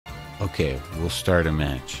Okay, we'll start a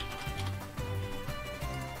match.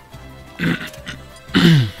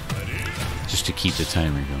 Just to keep the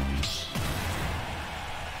timer going.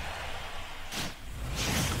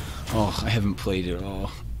 Oh, I haven't played it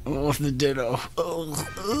all. Oh, the Ditto. Oh.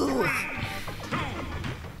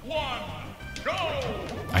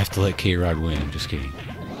 I have to let K-Rod win. Just kidding.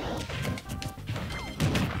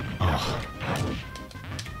 Oh.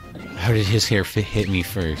 How did his hair hit me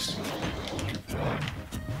first?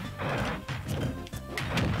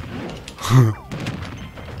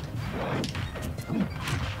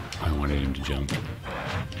 I wanted him to jump.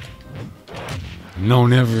 No,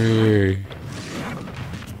 never.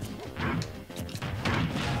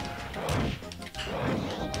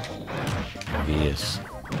 Obvious.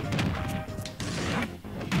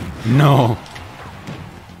 No.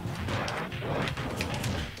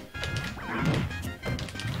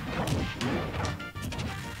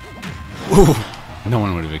 Ooh. No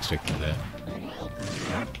one would have expected that.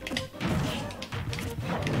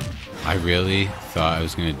 I really thought I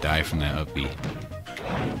was gonna die from that up B.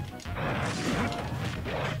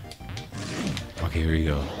 Okay, here we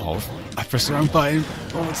go. Oh, I pressed the wrong button.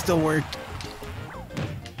 Oh, it still worked.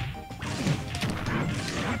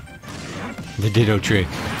 The Ditto trick.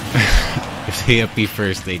 If they up B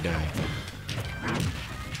first, they die.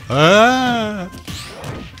 Ah!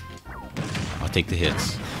 I'll take the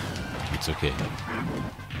hits. It's okay.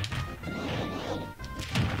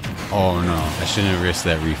 Oh no, I shouldn't have risked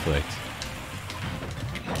that reflex.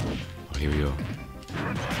 Oh, here we go.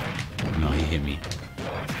 No, he hit me.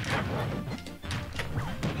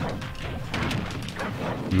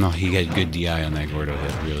 No, he got good DI on that Gordo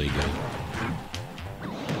hit. Really good.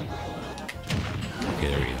 Okay,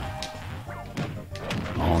 there we go.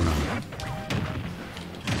 Oh no.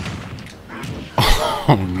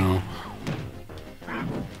 Oh no.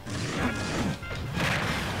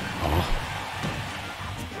 Oh.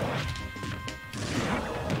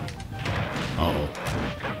 Uh-oh.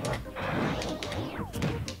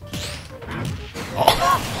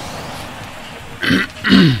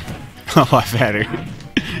 Oh, I've had her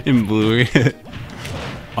in blue.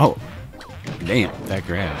 Oh, damn, that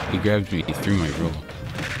grab. He grabbed me through my roll.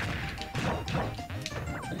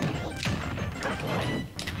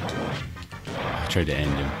 I tried to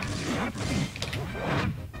end him.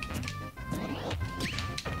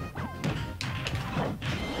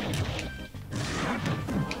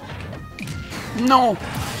 No!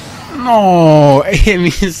 No! It hit me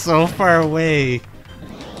so far away.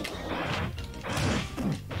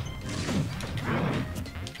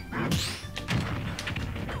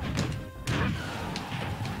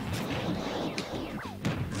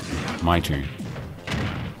 My turn.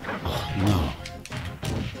 Oh, no.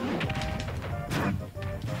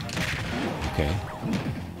 Okay.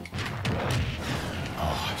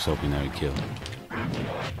 Oh, I was hoping that would kill.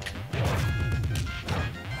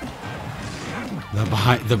 The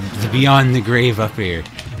behind, the beyond the grave up here.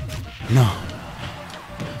 No.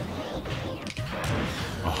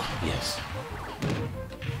 Oh, yes.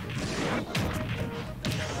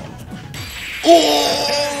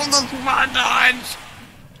 Oh, that's my dodge.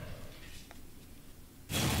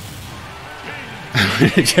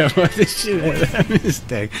 Jab lock the shit out of that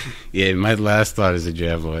mistake. Yeah, my last thought is a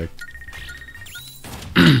jab lock.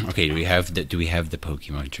 Okay, do we have the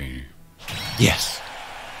Pokemon trainer? Yes.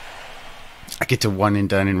 I get to one and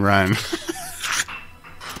done and run.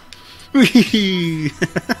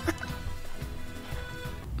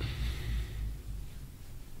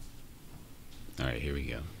 Alright, here we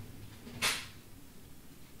go.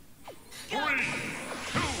 3,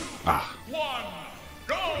 2, Ah. 1,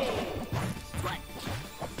 go!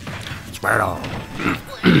 Sparrow.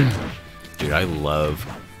 Dude, I love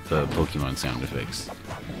the Pokemon sound effects.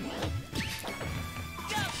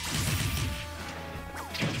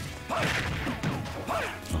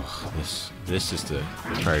 Oh, this is the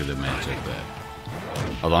part of the matchup that...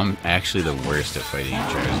 Although I'm actually the worst at fighting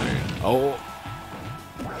Charizard. Oh!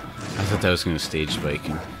 I thought that was going to stage spike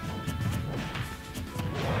him.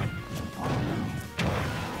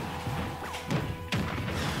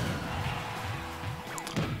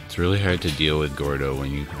 It's really hard to deal with Gordo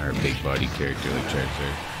when you are a big body character like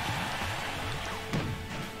Charizard.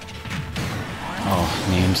 Oh,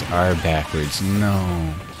 names are backwards.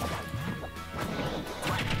 No.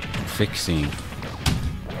 Fixing.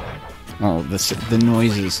 Oh, the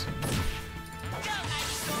noises.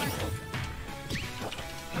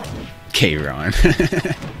 K-Ron.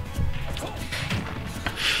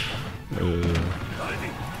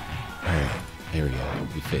 Alright, there we go.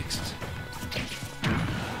 We fixed.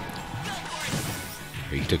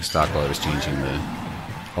 He took stock while I was changing the...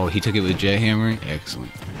 Oh, he took it with Jet Hammer?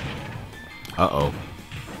 Excellent. Uh-oh.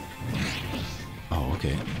 Oh,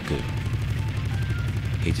 okay. Good.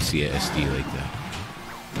 Hate to see a SD like that.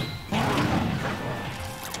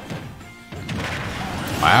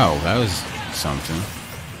 Wow, that was something.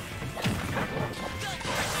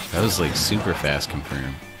 That was like super fast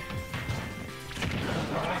confirmed.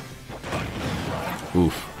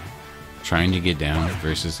 Oof. Trying to get down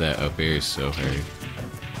versus that up air is so hard.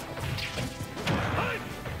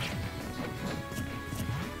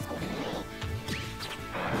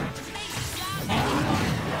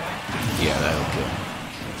 Yeah, that'll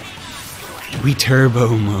kill. We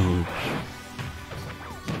turbo mode.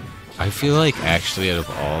 I feel like actually out of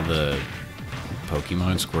all the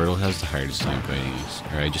Pokemon, Squirtle has the hardest time fighting us.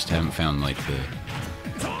 Or I just haven't found like the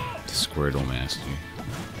Squirtle master.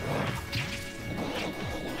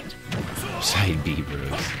 Side B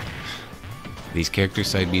bros. These character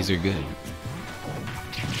side Bs are good.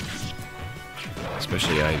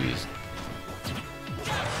 Especially Ivy's.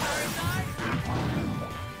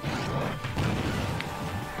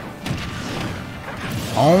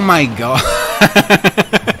 Oh my god.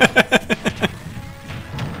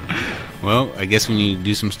 Well, I guess when you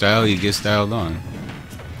do some style, you get styled on.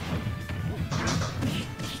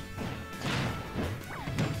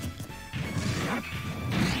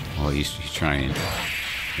 Oh, he's trying.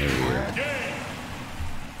 There we go.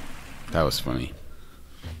 That was funny.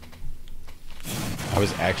 I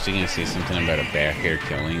was actually going to say something about a back air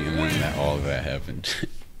killing, and then all of that happened.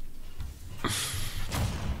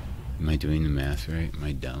 Am I doing the math right? Am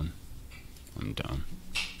I dumb? I'm dumb.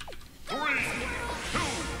 3, 2,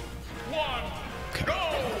 1, Okay. go!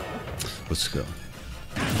 Let's go.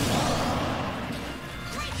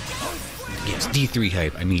 Yes, D3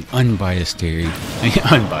 hype. I mean unbiased theory.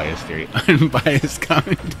 Unbiased theory. Unbiased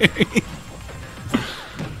commentary.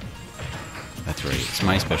 That's right. It's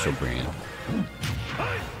my special brand. There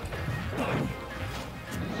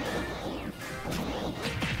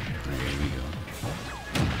we go.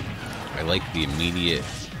 I like the immediate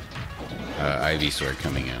Ivysaur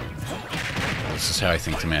coming out. This is how I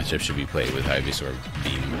think the matchup should be played, with Ivysaur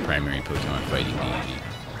being the primary Pokemon fighting Dedede.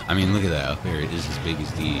 I mean, look at that. Up there, it is as big as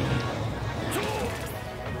Dedede.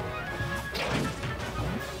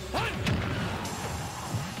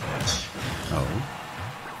 Oh.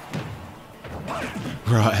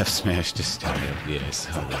 Raw F smash just started. Yeah, I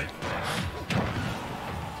saw that.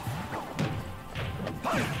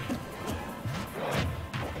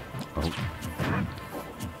 Oh.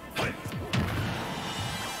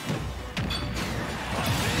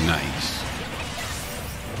 Nice.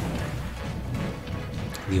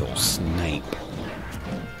 The old snipe.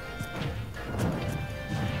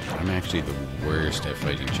 I'm actually the worst at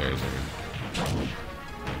fighting Charizard.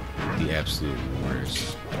 The absolute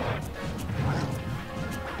worst.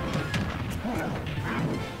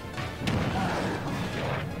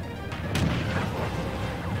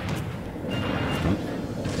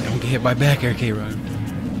 Don't get hit by back air, K-Rod.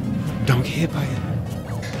 Don't get hit by it.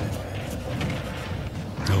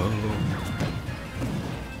 Oh.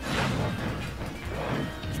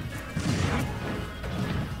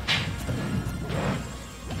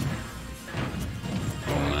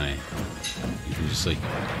 Oh my. You can just like,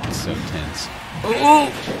 it's so tense.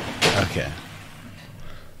 Oh! Okay.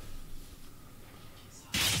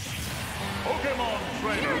 Pokemon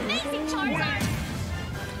trainer. Amazing, Charizard!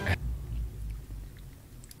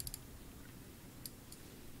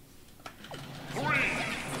 3,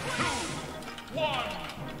 2, 1,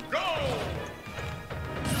 go!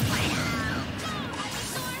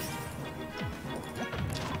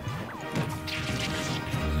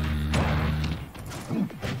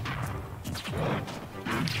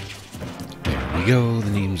 There we go, the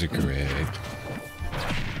names are correct.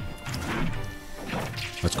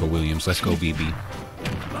 Let's go, Williams. Let's go, BB.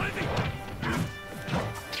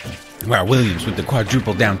 Wow, Williams with the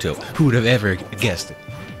quadruple down tilt. Who would have ever guessed it?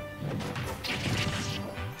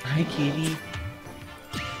 Hi, kitty.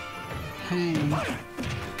 Hi.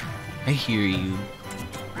 I hear you.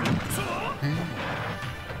 Hi.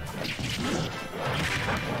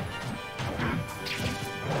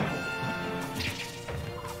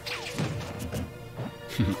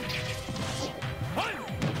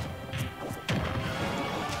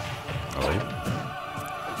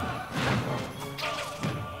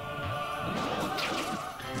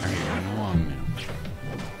 Alright, run along now.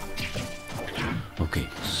 Okay,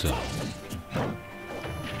 so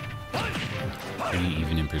pretty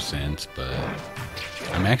even in percent, but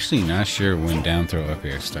I'm actually not sure when down throw up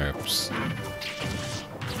air stops,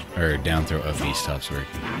 or down throw up B stops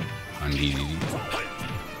working on Dedede.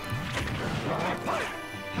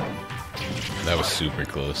 That was super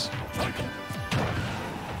close.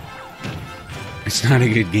 It's not a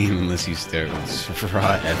good game unless you start with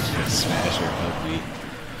raw extra smash or ugly.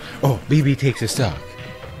 Oh, BB takes a stock.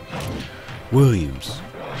 Williams.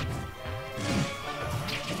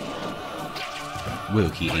 Will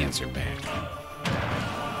he answer back?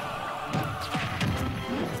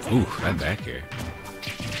 Ooh, that back air.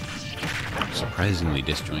 Surprisingly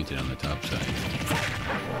disjointed on the top side.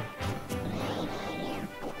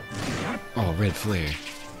 Oh, red flare.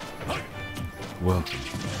 Welcome.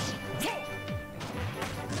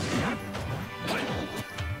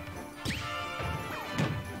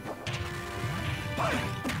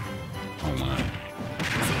 Oh my.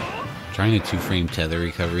 Trying to 2-frame tether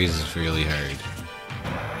recoveries is really hard.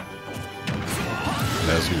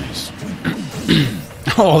 That was nice.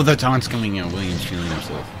 Oh, the taunt's coming out. Williams feeling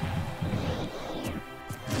himself.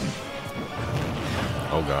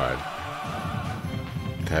 Oh god.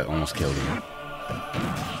 That almost killed him.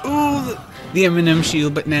 Ooh, the M&M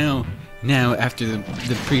shield, but now after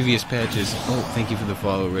the previous patches. Oh, thank you for the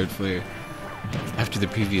follow, Red Flare. After the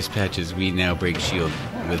previous patches, we now break shield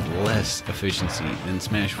with less efficiency than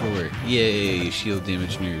Smash 4. Yay, shield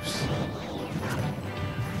damage nerfs.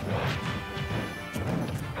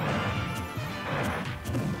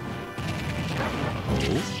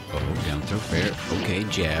 Oh, down throw fair. Okay,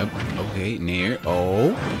 jab. Okay, nair.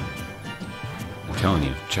 Oh. I'm telling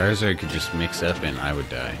you, Charizard could just mix up and I would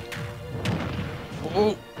die.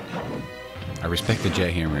 Oh. I respect the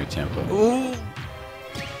Jet Hammer attempt, but oh.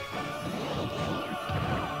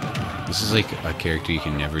 This is like a character you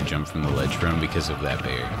can never jump from the ledge from because of that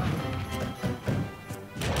bear.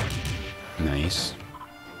 Nice.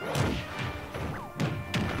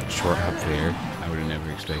 Short up there. I would have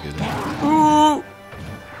never expected that. Ooh.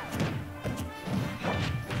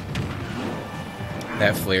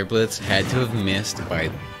 That Flare Blitz had to have missed by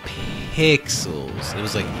pixels. It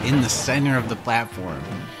was like in the center of the platform.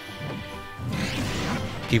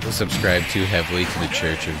 People subscribe too heavily to the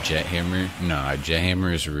Church of Jet Hammer. Nah, Jet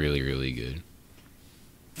Hammer is really, really good.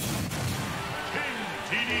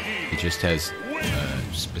 It just has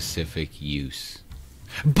specific use.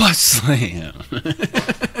 Butt Slam!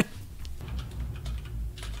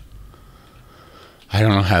 I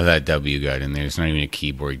don't know how that W got in there. It's not even a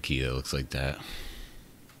keyboard key that looks like that.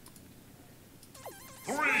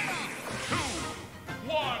 3, 2,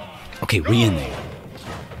 1. Okay, we in there.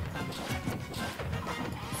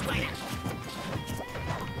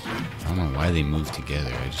 I don't know why they moved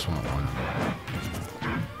together. I just want one of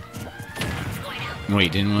them.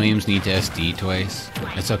 Wait, didn't Williams need to SD twice?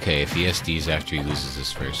 It's okay if he SDs after he loses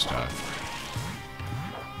his first stock.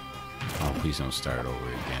 Oh, please don't start over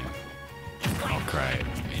again. I'll cry at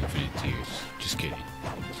infinite tears. Just kidding.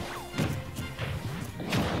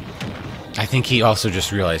 I think he also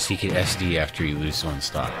just realized he could SD after he loses one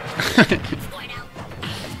stock.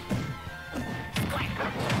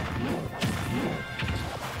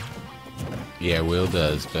 Yeah, Will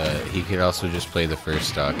does, but he could also just play the first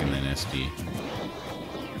stock and then SD.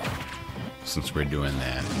 Since we're doing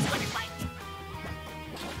that.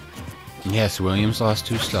 Yes, Williams lost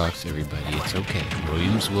 2 stocks, everybody. It's okay.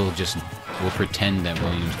 Williams will pretend that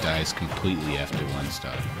Williams dies completely after 1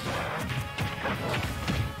 stock.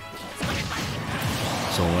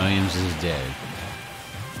 So Williams is dead.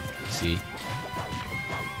 See?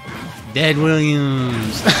 Dead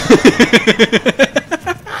Williams!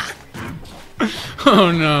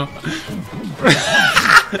 Oh no.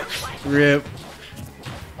 Rip.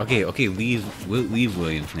 Okay, leave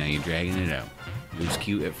Williams now. You're dragging it out. It was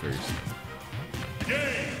cute at first.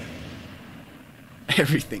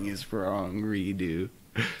 Everything is wrong. Redo.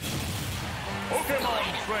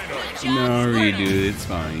 No, redo. It's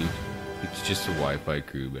fine. It's just a Wi-Fi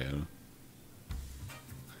crew battle.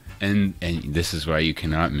 And this is why you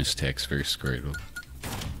cannot mistext first Squirtle.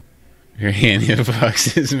 Your hand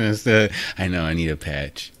hitbox is messed up. I know, I need a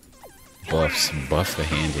patch. Buff the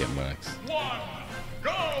hand hitbox.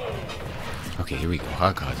 Okay, here we go.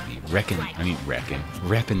 Hot Cosby.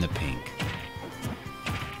 Reppin' the pink.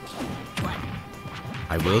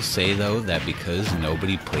 I will say, though, that because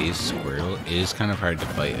nobody plays Squirtle, it is kind of hard to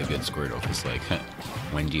fight a good Squirtle. Because, like,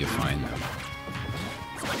 when do you find them?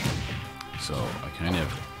 So, I kind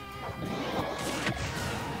of...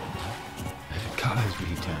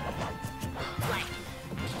 Cosby time.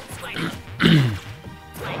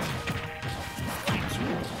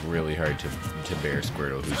 It's really hard to bear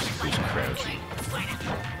Squirtle who's crouching.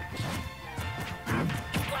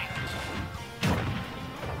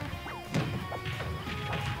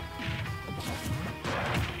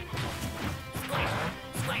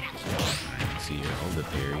 Let's see here, hold the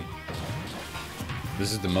parry.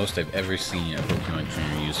 This is the most I've ever seen a Pokemon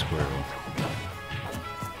trainer use Squirtle.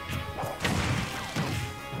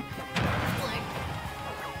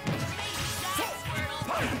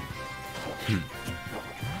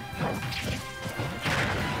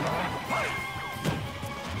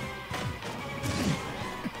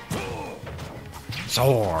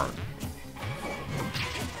 Sword!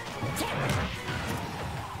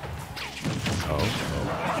 Oh.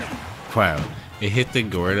 Wow. It hit the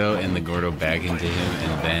Gordo and the Gordo back into him,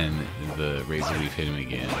 and then the Razor Leaf hit him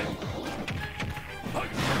again.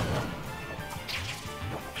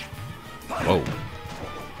 Whoa.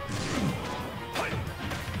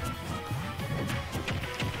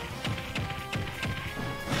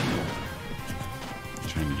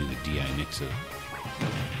 Trying to do the DI mix-up.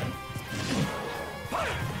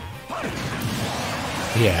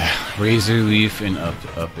 Yeah, Razor Leaf and up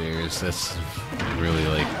airs, that's really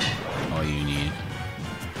like all you need.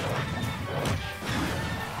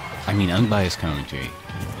 I mean, unbiased commentary.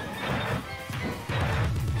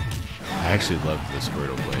 I actually love the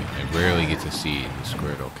Squirtle play. I rarely get to see the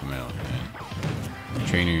Squirtle come out, and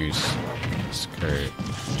Trainer's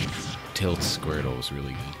Tilt Squirtle is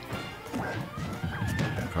really good.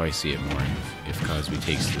 I'll probably see it more if Cosby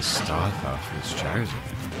takes the stock off his Charizard.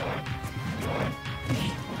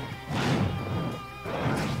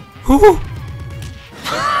 Whoo!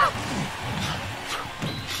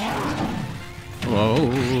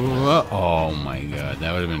 Whoa! Oh my god,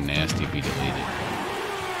 that would have been nasty if he deleted.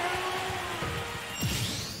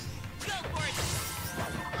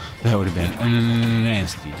 That would have been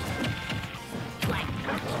nasty.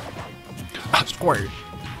 Ah, squirt!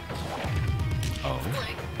 Oh,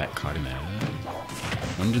 that caught him out of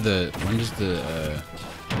that. When does the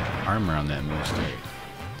armor on that move start?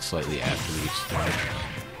 Slightly after we start at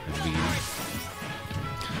the beginning.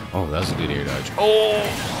 Oh, that was a good air dodge. Oh!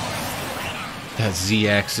 That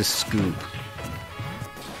Z-axis scoop.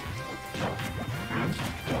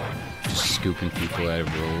 Just scooping people out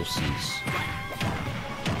of rolls since...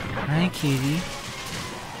 Hi, kitty.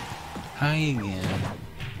 Hi again.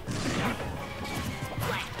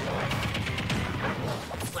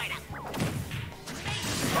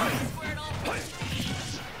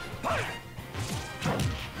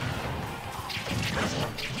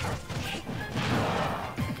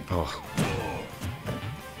 Oh.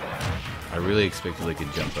 I really expected like a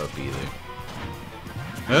jump up either.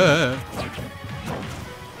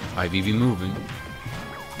 Ivy be moving.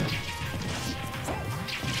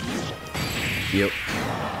 Yep.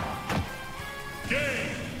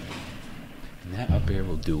 And that up air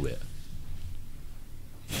will do it.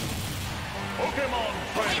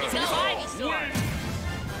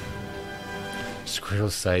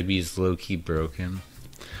 Squirtle side B is low key broken.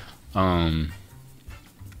 I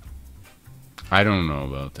don't know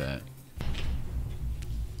about that.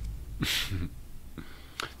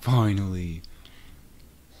 Finally.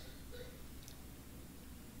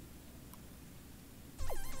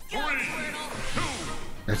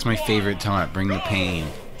 That's my favorite taunt. Bring the pain.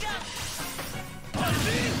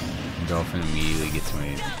 Dolphin immediately gets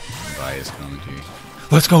my bias commentary.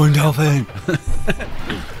 Let's go in, Dolphin!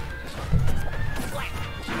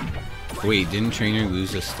 Wait, didn't Trainer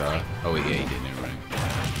lose a stop? Oh wait, yeah, he did. Never mind.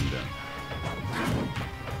 I'm done.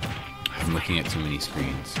 I'm looking at too many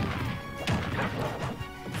screens.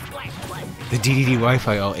 The Dedede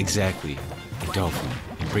Wi-Fi, oh, exactly. Dolphin,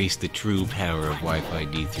 embrace the true power of Wi-Fi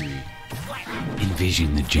D3.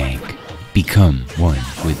 Envision the jank. Become one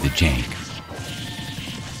with the jank.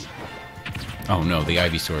 Oh no, the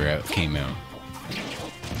Ivysaur came out.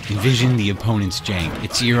 Envision the opponent's jank.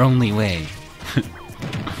 It's your only way.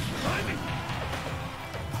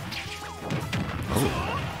 Oh.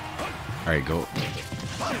 Alright, go.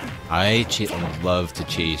 I love to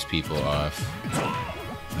chase people off.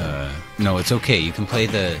 No, it's okay. You can play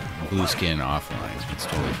the blue skin offline. It's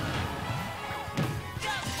totally fine.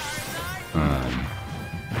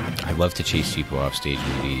 I love to chase people off stage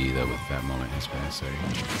with Dedede, though, with that moment has passed. Sorry.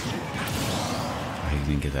 I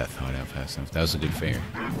didn't get that thought out fast enough. That was a good fair.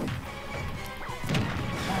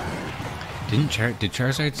 Did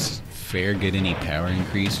Charizard's fair get any power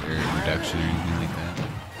increase or reduction or anything like that?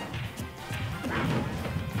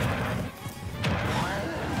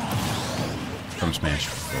 From Smash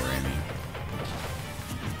 4, I mean.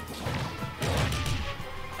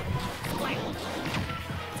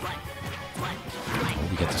 Oh,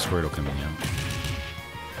 we got the Squirtle coming out.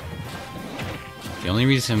 The only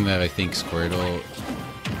reason that I think Squirtle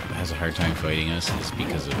has a hard time fighting us is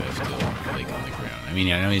because of F-Tilt, like, on the ground. I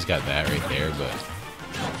mean, I know he's got that right there, but...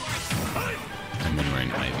 And then we're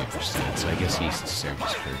in Ivy percent, so I guess he served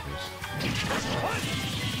his purpose.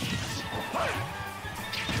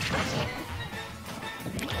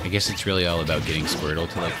 I guess it's really all about getting Squirtle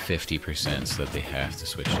to like 50% so that they have to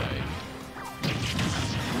switch to Ivy.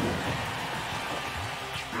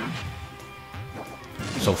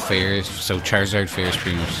 So Charizard fair is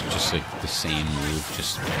pretty much just like the same move,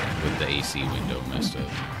 just with the AC window messed up.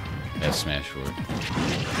 That's smash forward.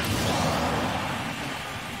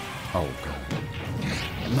 Oh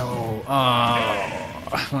god. No.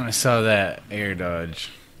 Oh, when I saw that air dodge.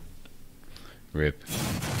 Rip.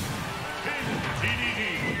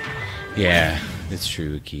 Yeah, it's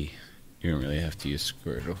true, Key. You don't really have to use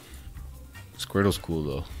Squirtle. Squirtle's cool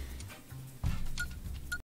though.